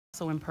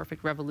also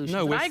imperfect revolutions.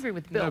 No, and I agree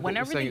with Bill.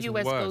 Whenever the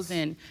U.S. worse. goes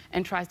in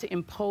and tries to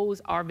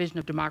impose our vision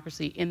of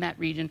democracy in that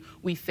region,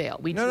 we fail.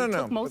 We took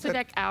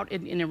Mossadegh out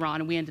in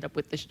Iran, and we ended up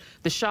with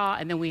the Shah,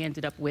 and then we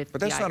ended up with.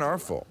 But that's not our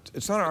fault.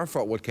 It's not our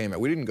fault what came out.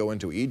 We didn't go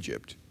into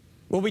Egypt.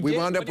 Well, we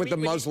wound up with the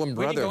Muslim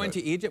Brotherhood. We didn't go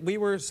into Egypt. We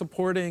were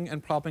supporting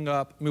and propping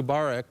up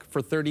Mubarak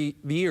for 30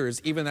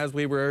 years, even as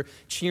we were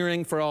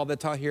cheering for all the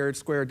Tahrir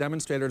Square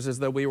demonstrators as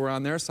though we were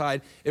on their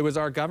side. It was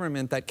our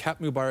government that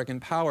kept Mubarak in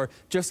power,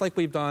 just like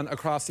we've done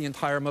across the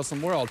entire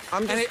Muslim world.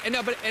 And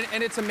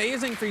it's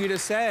amazing for you to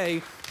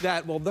say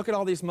that, well, look at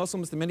all these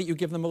Muslims. The minute you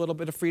give them a little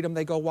bit of freedom,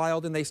 they go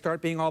wild and they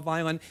start being all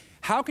violent.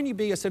 How can you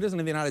be a citizen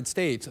of the United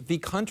States, the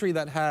country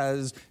that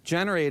has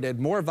generated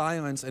more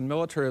violence and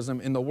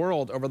militarism in the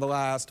world over the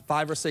last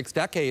 5 or 6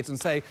 decades, and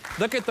say,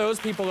 look at those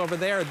people over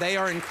there, they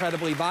are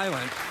incredibly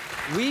violent?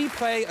 We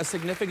play a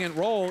significant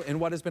role in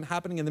what has been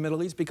happening in the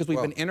Middle East because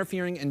we've been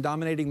interfering and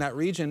dominating that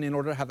region in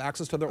order to have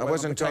access to the oil. I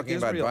wasn't talking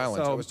about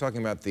violence, I was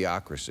talking about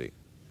theocracy.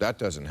 That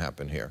doesn't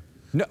happen here.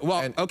 No,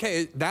 well,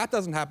 okay, that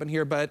doesn't happen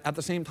here, but at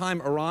the same time,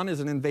 Iran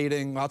isn't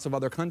invading lots of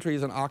other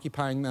countries and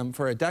occupying them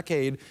for a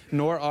decade,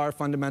 nor are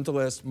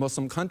fundamentalist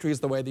Muslim countries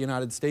the way the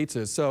United States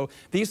is. So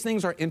these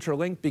things are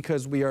interlinked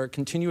because we are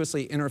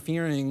continuously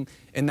interfering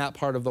in that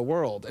part of the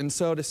world. And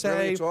so to say...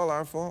 Really, it's all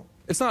our fault?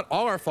 It's not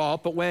all our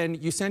fault, but when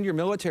you send your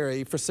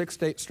military for 6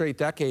 straight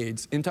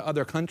decades into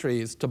other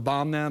countries to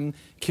bomb them,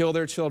 kill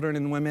their children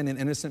and women and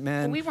innocent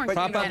men,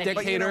 prop up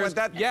dictators,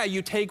 yeah,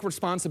 you take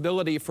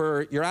responsibility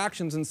for your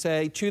actions and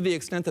say, to the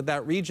extent that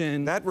that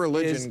region... That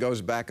religion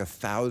goes back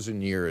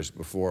 1,000 years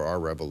before our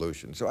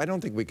revolution, so I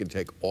don't think we can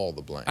take all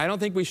the blame. I don't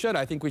think we should.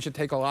 I think we should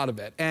take a lot of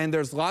it. And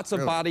there's lots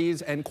of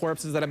bodies and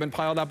corpses that have been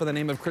piled up in the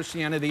name of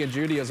Christianity and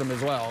Judaism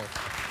as well.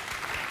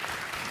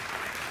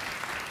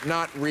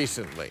 Not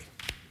recently.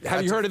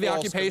 Have you heard of the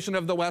occupation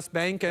of the West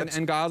Bank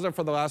and Gaza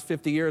for the last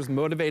 50 years,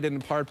 motivated in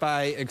part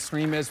by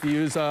extremist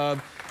views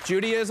of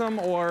Judaism,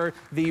 or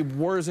the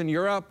wars in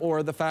Europe,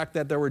 or the fact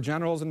that there were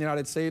generals in the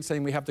United States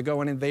saying we have to go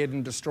and invade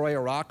and destroy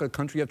Iraq, a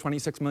country of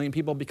 26 million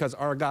people, because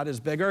our God is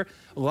bigger?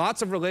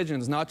 Lots of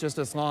religions, not just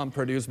Islam,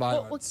 produce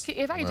violence. Well,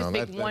 if I could just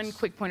make one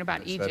quick point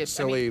about Egypt. That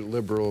silly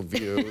liberal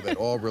view that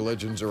all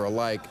religions are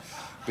alike,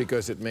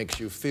 because it makes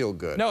you feel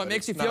good. No, it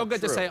makes you feel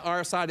good to say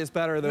our side is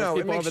better. Those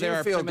people over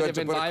there are primitive and violent. No, it makes you feel good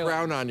to put a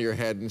crown on your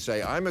head and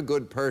say, I'm a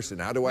good person.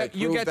 How do I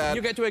prove that?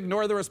 You get to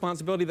ignore the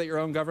responsibility that your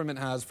own government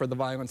has for the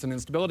violence and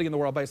instability in the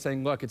world by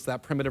saying, look, it's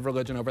that primitive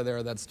religion over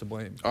there that's to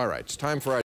blame. All right, it's time for our